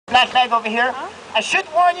black bag over here. I should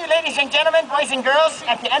warn you, ladies and gentlemen, boys and girls,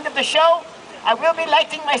 at the end of the show, I will be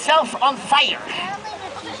lighting myself on fire.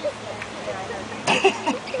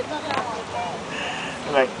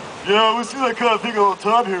 Like, yeah, we see that kind of thing all the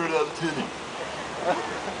time here in Edmonton.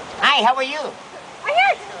 Hi, how are you?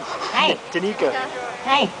 Hi. Tanika.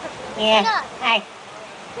 Hi. Yeah. Hi.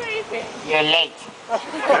 You're late.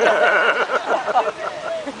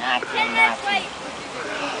 Naughty.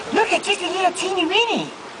 Look, it's just a little teeny weeny.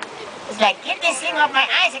 It's like, get this thing off my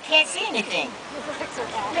eyes, I can't see anything.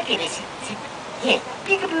 Look at this. Here,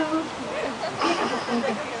 peekaboo.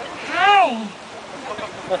 Hi.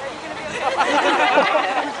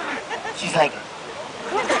 She's like,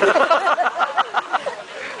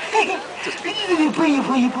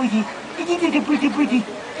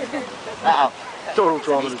 uh-oh. Total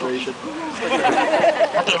traumatization.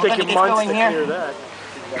 Okay, we're taking gonna months to here. clear that.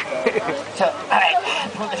 So, alright,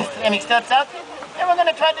 pull the flaming studs out, and we're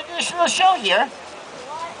gonna try to do this little show here.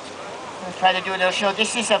 We'll try to do a little show.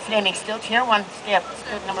 This is a flaming stilt here,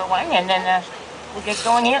 stilt number 1, and then we'll get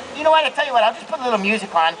going here. You know what, I'll tell you what, I'll just put a little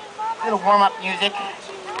music on, a little warm-up music,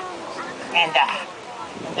 and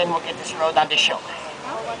then we'll get this rolled on the show.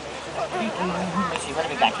 Let's see, what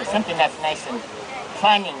do we got here? Something that's nice and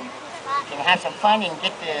fun, and can have some fun and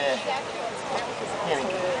get the... Here we go.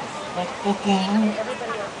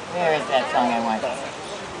 Where is that song I want?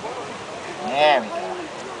 There we go.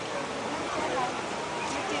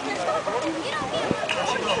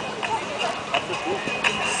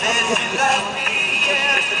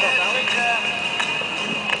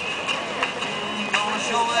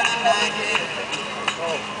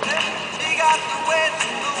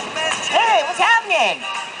 Hey, what's happening?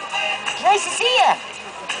 Nice to see you.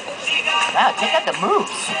 Wow, check out the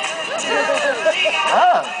moves.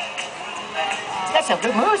 Oh. That's some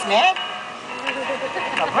good moves, man.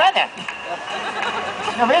 My brother.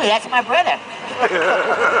 No, really, that's my brother. I'm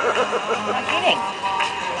kidding.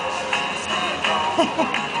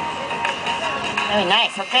 Very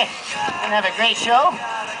nice, okay. We're gonna have a great show.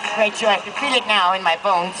 Great show. I can feel it now in my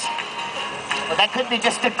bones. Well, that could be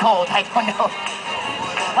just the cold, I don't know.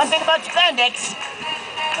 One thing about spandex,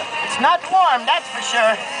 it's not warm, that's for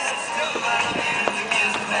sure.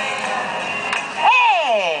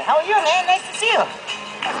 Hey, how are you, man? Nice to see you.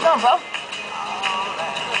 How's it going, bro?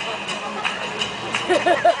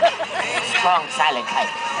 Strong, silent type.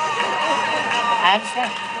 I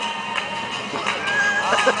understand.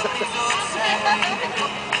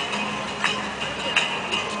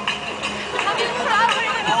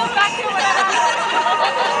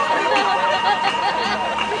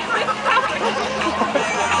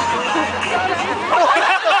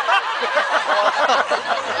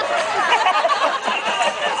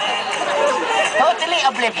 Totally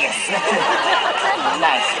oblivious.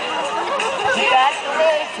 Nice. You got the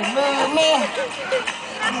way to move me.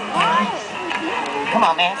 Come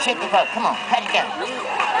on, man. Shake the boat. Come on. Cut it down.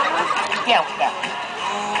 Down with that.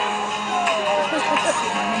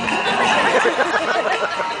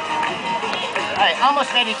 All right,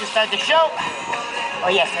 almost ready to start the show. Oh,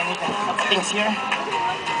 yes, I need a couple things here.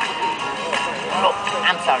 Oh,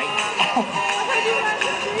 I'm sorry.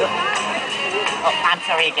 Oh, I'm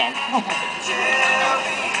sorry again.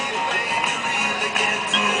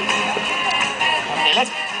 Okay, let's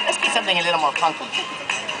get something a little more funky.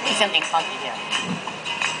 Get something funky here.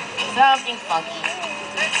 Something funky.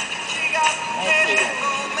 Let's see.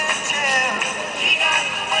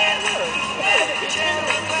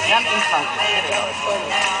 Something funky. There we go.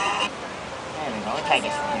 There we go. Let's try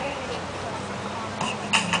this one.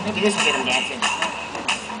 Maybe this will get him dancing.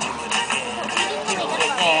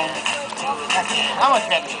 Okay, almost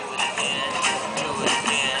ready.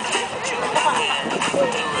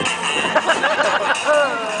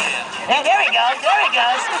 Hey, there he goes, there he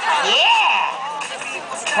goes. Yeah!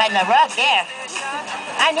 Cutting the rug there.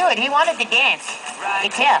 I knew it, he wanted to dance. You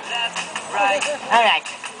can tell. All right.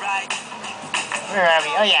 Where are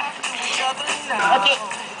we? Oh, yeah. Okay.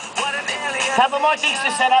 Couple more things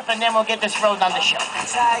to set up, and then we'll get this rolled on the show.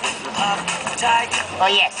 Oh,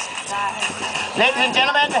 yes. Ladies and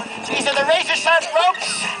gentlemen, these are the razor-sharp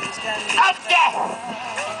ropes of death.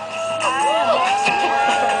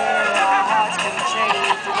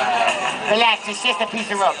 Relax, it's just a piece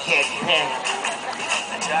of rope, kid.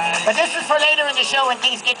 But this is for later in the show when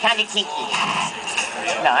things get kind of kinky.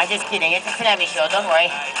 No, I'm just kidding. It's a family show, don't worry.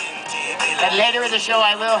 But later in the show,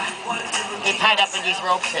 I will get tied up in these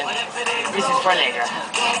ropes, and this is for later. There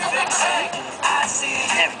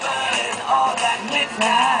we go.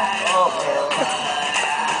 Oh.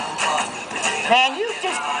 Man, you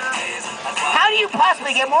just... How do you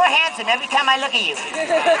possibly get more handsome every time I look at you?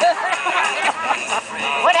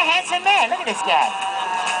 What a handsome man. Look at this guy.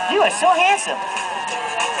 You are so handsome.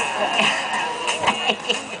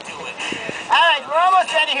 All right, we're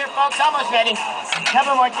almost ready here, folks. Almost ready.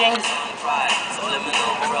 Couple more things. All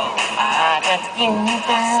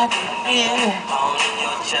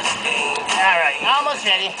right, almost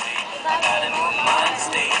ready. All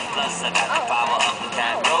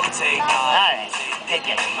right, good,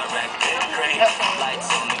 good.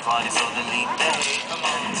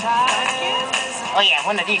 Oh yeah,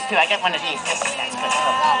 one of these too. I got one of these. That's good. That's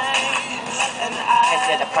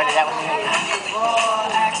the part of that one here.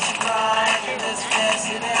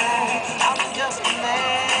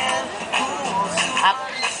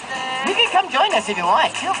 You can come join us if you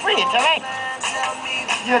want. Feel free. It's all right.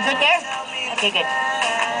 You good there? Okay, good.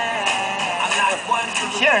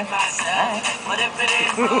 Sure. All right.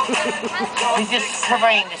 He's just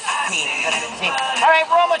covering the screen. All right,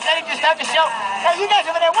 we're almost ready to start the show. Now, you guys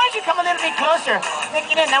over there, why don't you come a little bit closer?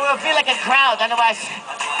 Make it in. Now we'll feel like a crowd. Otherwise,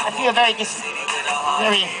 I feel very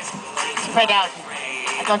spread out.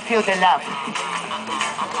 I don't feel the love.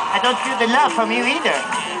 I don't feel the love from you either.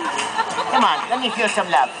 Come on, let me feel some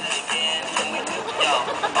love.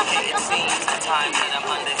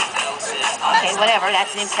 Okay, whatever. That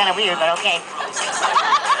seems kind of weird, but okay.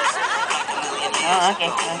 Oh, okay.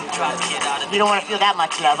 You don't want to feel that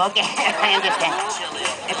much love. Okay, I understand.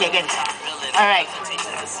 Okay, good. All right.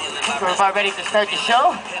 We're about ready to start the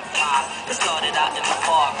show. All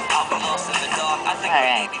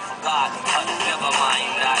right.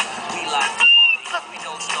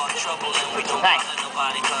 Right.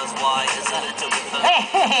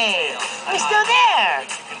 Hey, we're still there.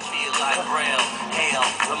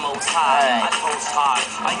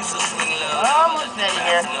 Almost ready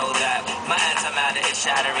here.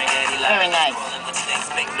 Very nice.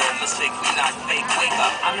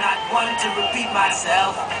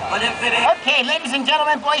 Okay, ladies and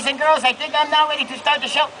gentlemen, boys and girls, I think I'm now ready to start the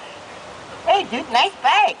show. Hey, dude, nice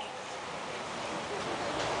bag.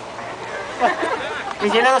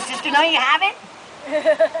 Does your little sister know you have it?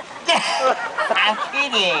 I'm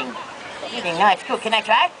kidding. Kidding. No, it's cool. Can I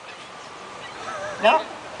try? No?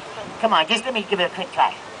 Come on, just let me give it a quick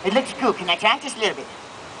try. It looks cool. Can I try? Just a little bit.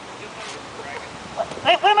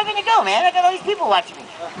 Where am I going to go, man? I got all these people watching me.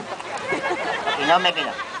 Okay, no, maybe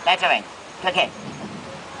no. That's all right. It's okay.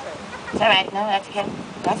 It's all right. No, that's okay.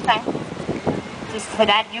 That's fine. Just for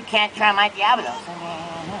that, you can't try my Diablos.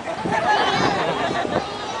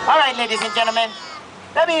 All right, ladies and gentlemen.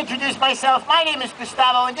 Let me introduce myself. My name is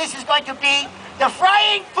Gustavo, and this is going to be the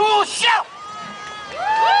Frying Fool Show.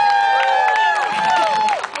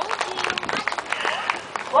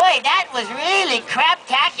 Boy, that was really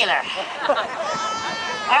craptacular.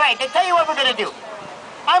 All right, I'll tell you what we're going to do.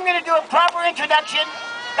 I'm going to do a proper introduction.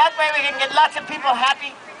 That way we can get lots of people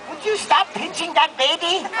happy. Would you stop pinching that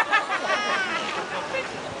baby?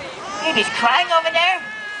 Baby's crying over there.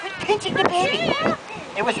 Quit pinching the baby.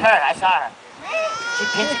 It was her. I saw her. She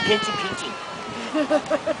pinchy.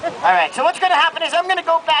 All right, so what's going to happen is I'm going to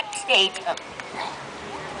go backstage.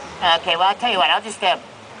 Okay, well, I'll tell you what.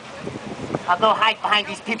 I'll go hide behind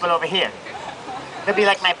these people over here. They'll be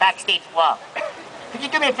like my backstage wall. Could you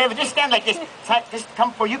do me a favor? Just stand like this. Just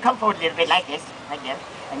come forward. You come forward a little bit like this. Like this.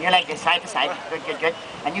 And you're like this, side to side. Good.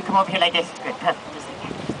 And you come over here like this. Good, perfect. Just like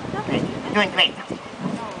that. Great. You're doing great.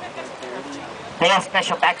 They have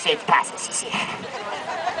special backstage passes, you see.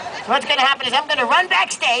 So what's going to happen is I'm going to run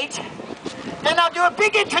backstage, then I'll do a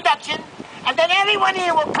big introduction, and then everyone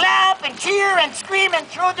here will clap and cheer and scream and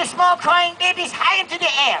throw the small crying babies high into the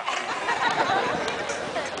air.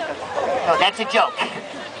 No, that's a joke.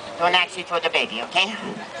 Don't actually throw the baby, okay?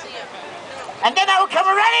 And then I will come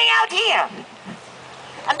running out here,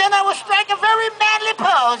 and then I will strike a very manly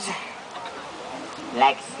pose,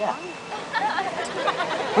 like so.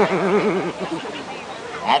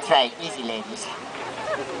 That's right, easy, ladies.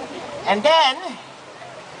 And then,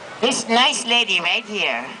 this nice lady right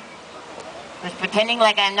here, who's pretending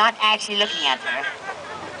like I'm not actually looking at her,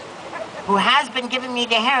 who has been giving me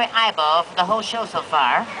the hairy eyeball for the whole show so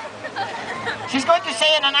far, she's going to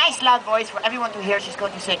say in a nice loud voice for everyone to hear, she's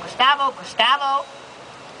going to say, Gustavo, Gustavo,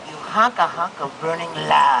 you hunk of burning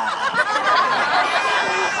love.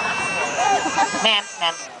 Ma'am,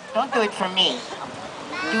 don't do it for me.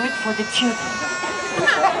 Do it for the children.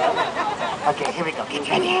 Okay, here we go. Get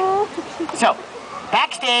ready. So,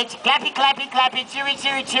 backstage, clappy,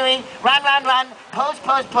 cheery, run,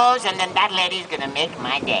 pose, and then that lady's gonna make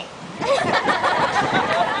my day.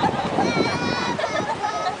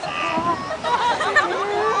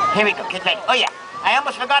 Here we go. Get ready. Oh yeah, I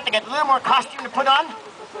almost forgot to get a little more costume to put on.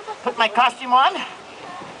 Put my costume on.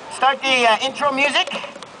 Start the intro music.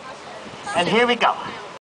 And here we go.